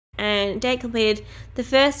and date completed the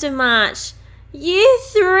 1st of March, year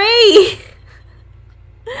 3.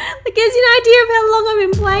 That gives you an idea of how long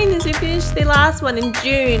I've been playing this. We finished the last one in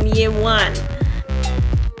June, year 1.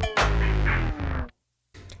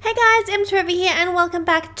 Hey guys, EmzForever here and welcome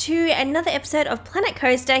back to another episode of Planet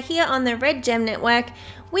Coaster here on the Red Gem Network.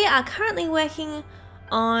 We are currently working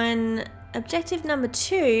on objective number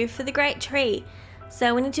 2 for the Great Tree.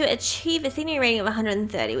 So we need to achieve a scenery rating of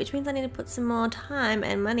 130, which means I need to put some more time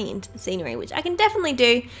and money into the scenery, which I can definitely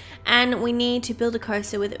do. And we need to build a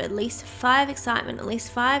coaster with at least 5 excitement, at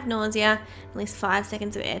least 5 nausea, at least 5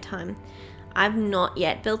 seconds of airtime. I've not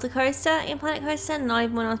yet built a coaster in Planet Coaster, not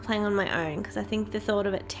even when I was playing on my own, because I think the thought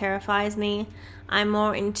of it terrifies me. I'm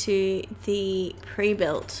more into the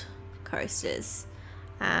pre-built coasters,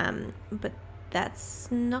 but that's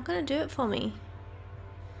not going to do it for me.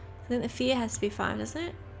 I think the fear has to be 5, doesn't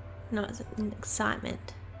it? No, it's an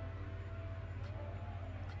excitement.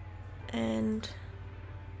 And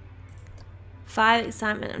 5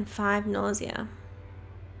 excitement and 5 nausea.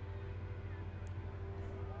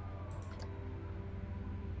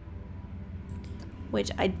 Which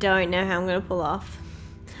I don't know how I'm going to pull off.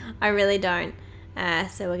 I really don't.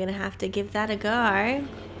 So we're going to have to give that a go.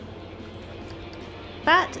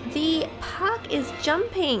 But the park is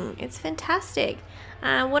jumping. It's fantastic.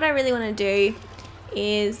 What I really want to do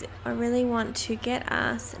is I really want to get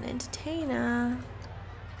us an entertainer.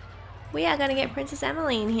 We are going to get Princess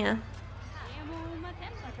Emily in here.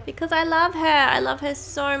 Because I love her. I love her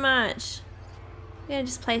so much. I'm going to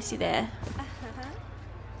just place you there.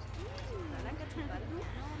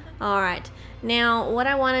 Alright, now what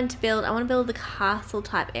I wanted to build, I want to build the castle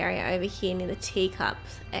type area over here near the teacup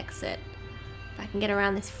exit. If I can get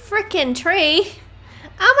around this frickin' tree.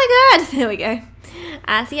 Oh my god, there we go.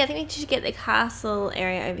 So yeah, I think we should get the castle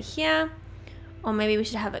area over here. Or maybe we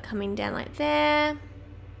should have it coming down like there.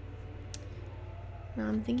 No,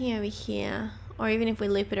 I'm thinking over here. Or even if we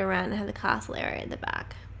loop it around and have the castle area at the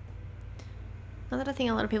back. Not that I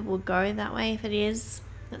think a lot of people will go that way. If it is,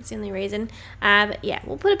 that's the only reason. But yeah,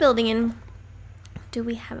 we'll put a building in. Do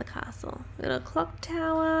we have a castle? We've got a clock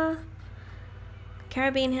tower.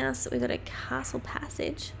 Caribbean house. We've got a castle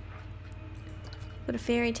passage. We've got a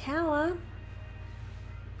fairy tower.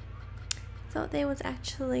 Thought there was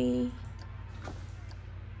actually...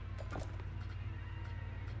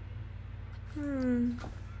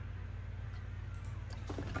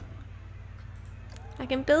 I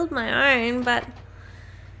can build my own, but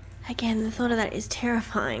again, the thought of that is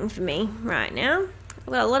terrifying for me right now. I've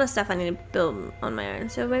got a lot of stuff I need to build on my own,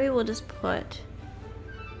 so maybe we'll just put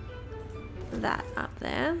that up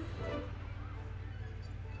there.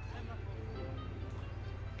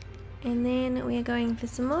 And then we are going for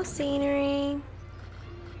some more scenery.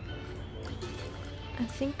 I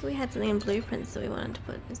think we had something in blueprints that we wanted to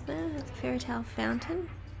put. Is there a fairy tale fountain?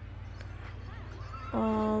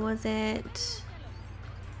 Or was it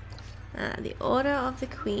the Order of the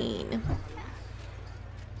Queen?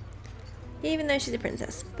 Even though she's a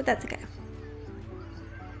princess, but that's okay.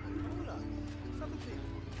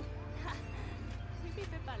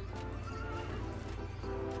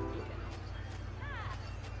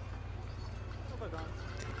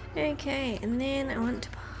 Okay, and then I want to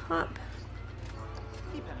pop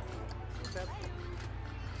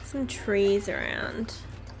some trees around.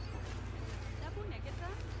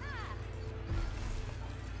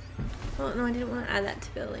 Oh no, I didn't want to add that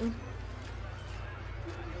to building.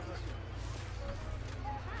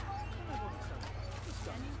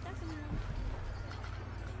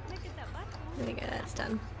 There we go, that's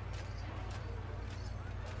done.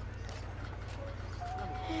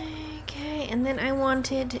 Okay, and then I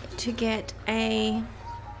wanted to get a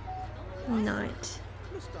knight.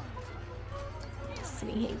 Just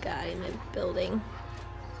sitting here guarding the building.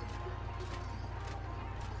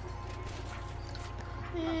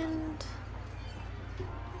 And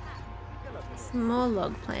some more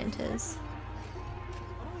log planters.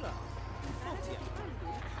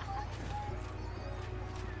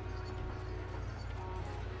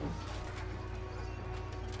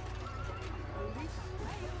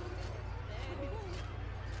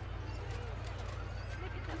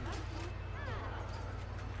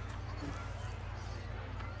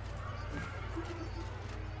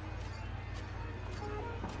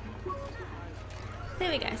 There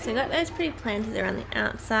we go, so we got those pretty planters around the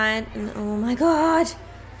outside, and oh my god,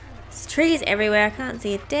 there's trees everywhere, I can't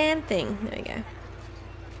see a damn thing. There we go.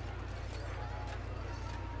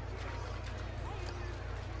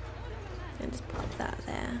 And just pop that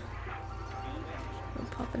there. We'll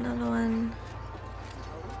pop another one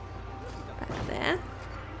back there.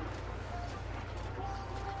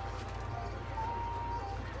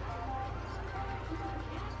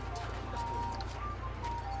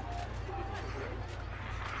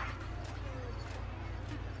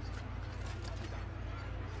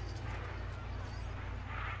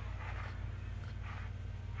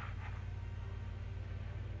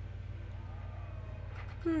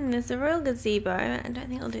 There's a real gazebo. I don't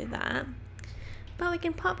think I'll do that. But we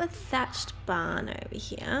can pop a thatched barn over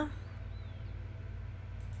here.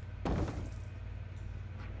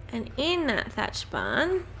 And in that thatched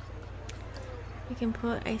barn, we can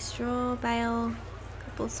put a straw bale, a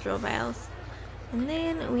couple of straw bales. And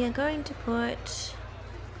then we are going to put...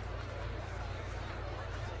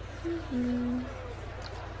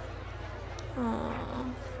 Oh,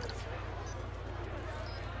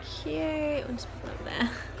 cute. We'll just put it there.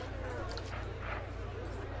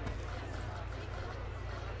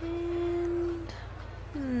 And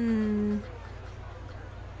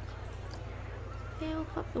yeah, we'll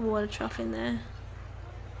pop the water trough in there.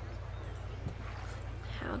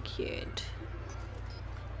 How cute.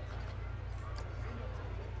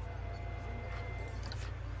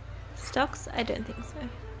 Stocks? I don't think so.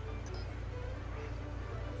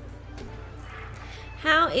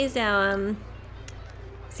 How is our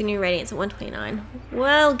scenery rating? It's at 129.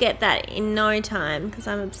 We'll get that in no time because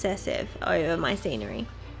I'm obsessive over my scenery.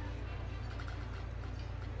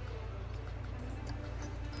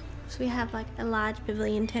 So we have like a large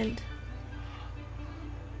pavilion tent.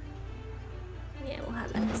 Yeah, we'll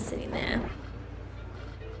have that just sitting there.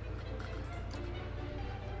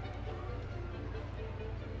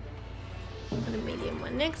 Put a medium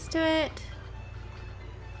one next to it.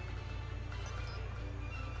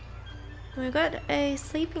 We've got a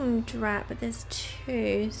sleeping drat, but there's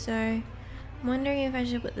two, so I'm wondering if I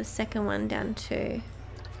should put the second one down too.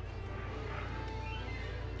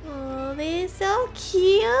 Oh, they're so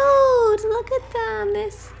cute! Look at them, they're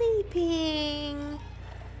sleeping.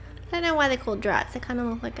 I don't know why they're called drats, they kind of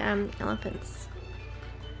look like elephants.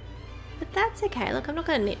 But that's okay, look, I'm not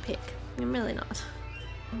going to nitpick. I'm really not.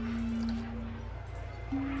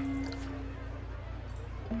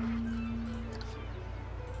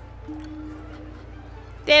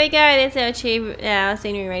 There we go, there's our achieve our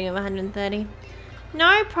scenery rating of 130.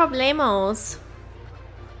 No problemos.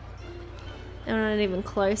 I'm not even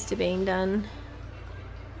close to being done.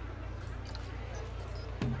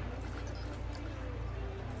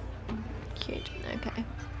 Cute, okay.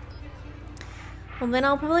 Well then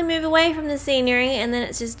I'll probably move away from the scenery and then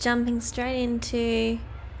it's just jumping straight into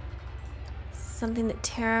something that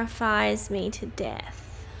terrifies me to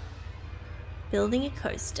death. Building a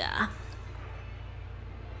coaster.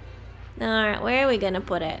 Alright, where are we gonna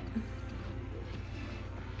put it?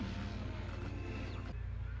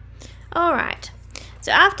 Alright,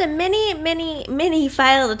 so after many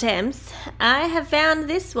failed attempts, I have found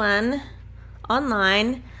this one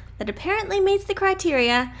online that apparently meets the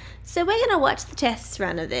criteria. So we're gonna watch the test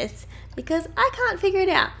run of this because I can't figure it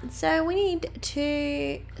out. So we need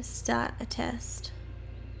to start a test.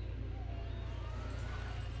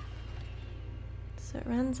 So it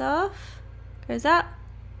runs off, goes up,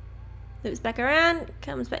 loops back around,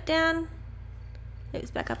 comes back down,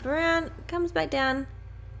 loops back up around, comes back down,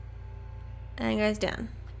 and goes down.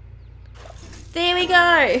 There we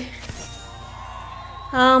go!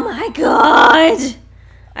 Oh my god!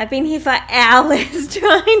 I've been here for hours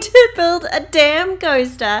trying to build a damn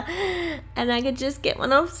coaster and I could just get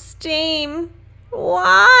one off Steam.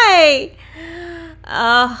 Why?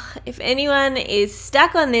 Oh, if anyone is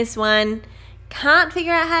stuck on this one, can't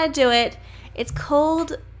figure out how to do it, it's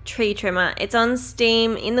called Tree Trimmer. It's on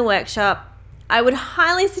Steam in the workshop. I would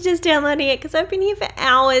highly suggest downloading it because I've been here for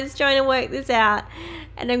hours trying to work this out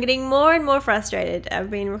and I'm getting more and more frustrated. I've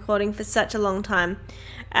been recording for such a long time.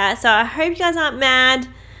 So I hope you guys aren't mad.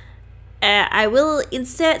 I will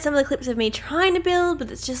insert some of the clips of me trying to build, but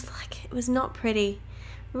it's just like, it was not pretty.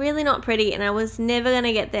 Really not pretty, and I was never going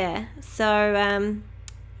to get there. So,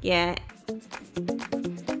 yeah.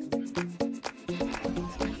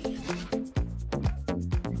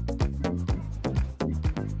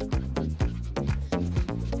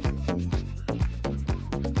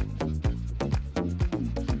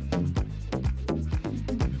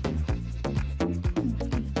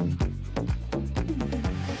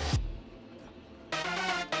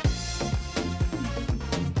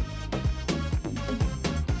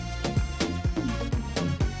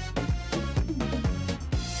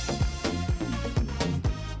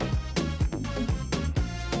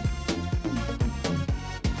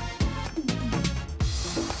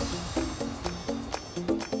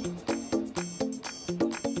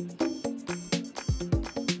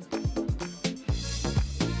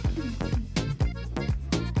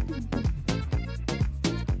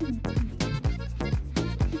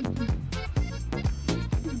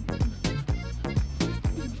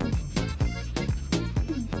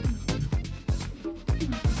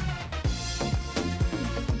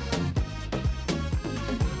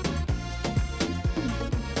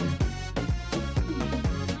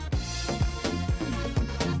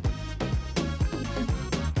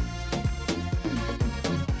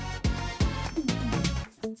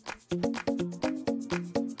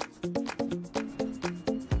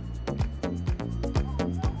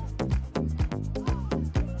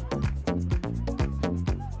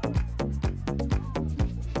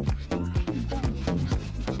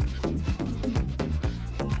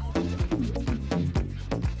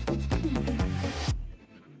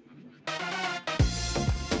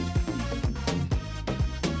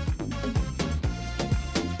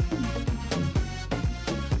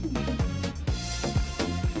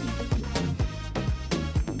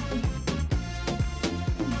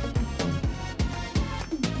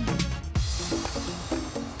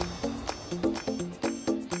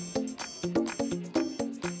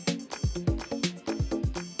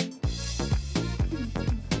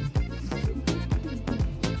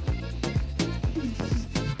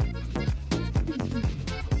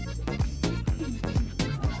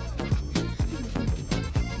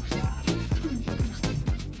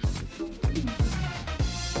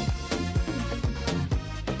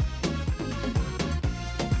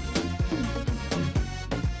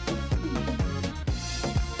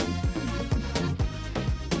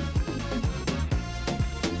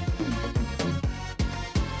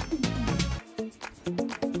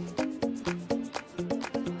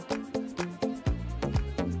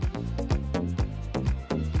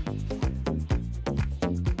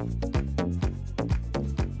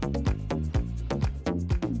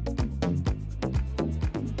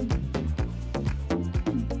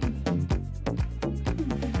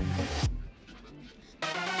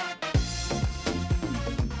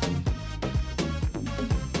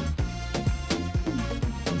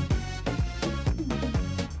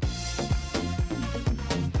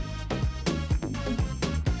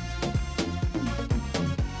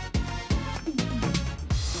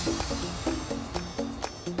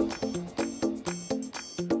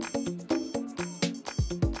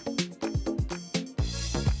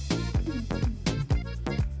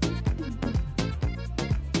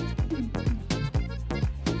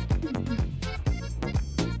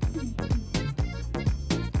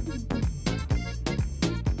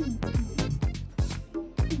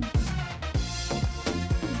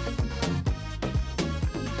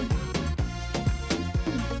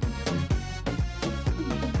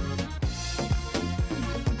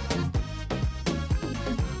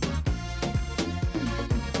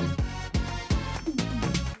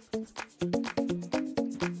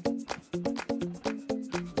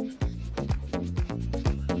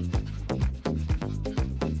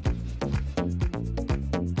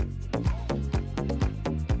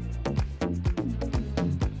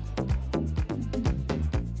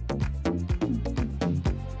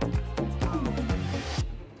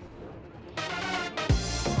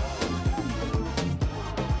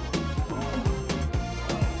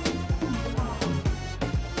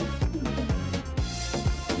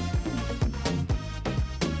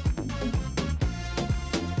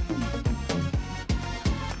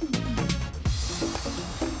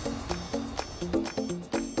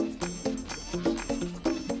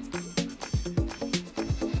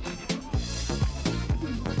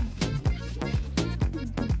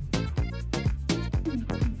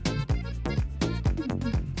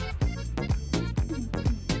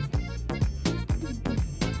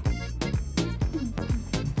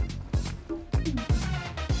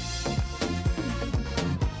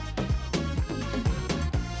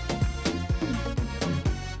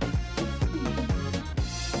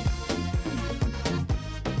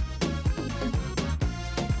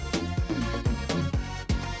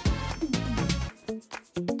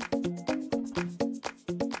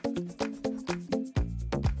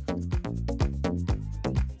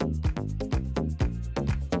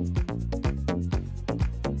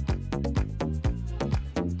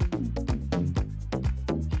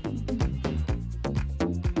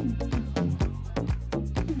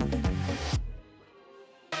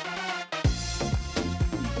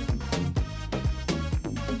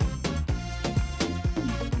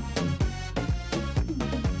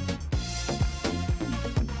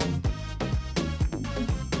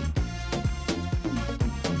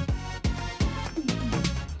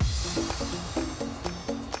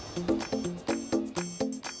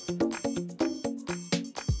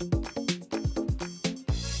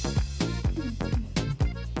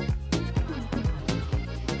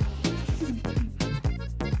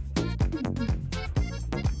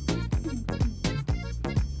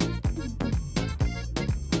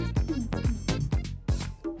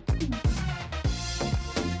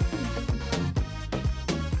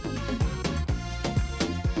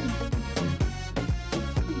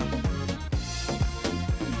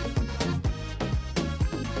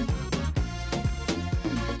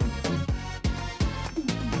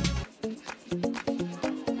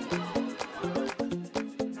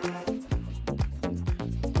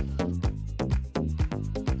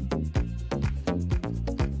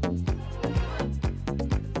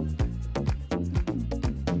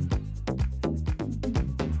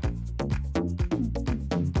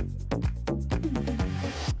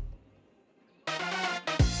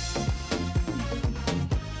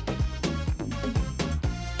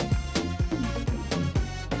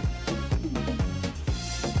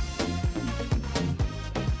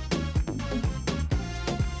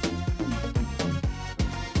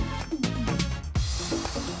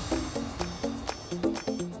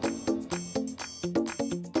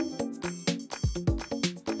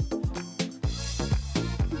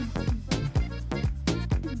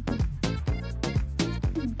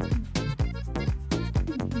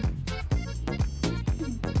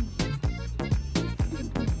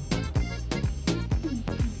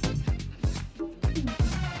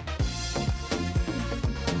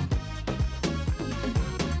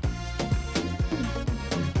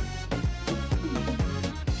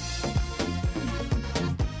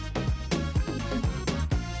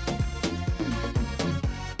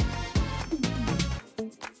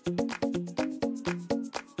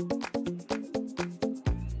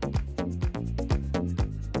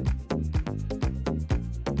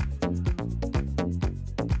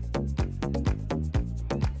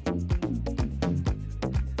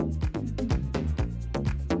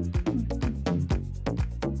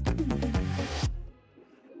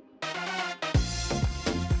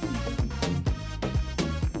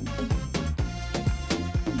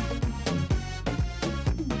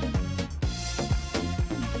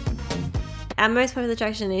 Our most popular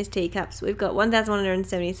attraction is teacups. We've got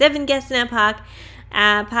 1,177 guests in our park.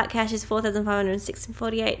 Our park cash is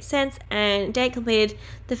 $4,506.48, and date completed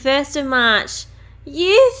the 1st of March,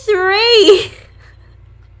 year 3.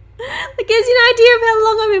 That gives you an idea of how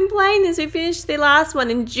long I've been playing this. We finished the last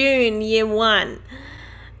one in June, year 1.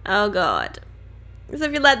 Oh God. So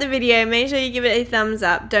if you liked the video, make sure you give it a thumbs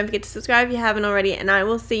up. Don't forget to subscribe if you haven't already, and I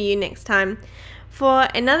will see you next time for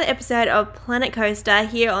another episode of Planet Coaster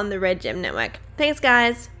here on the Red Gem Network. Thanks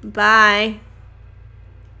guys. Bye.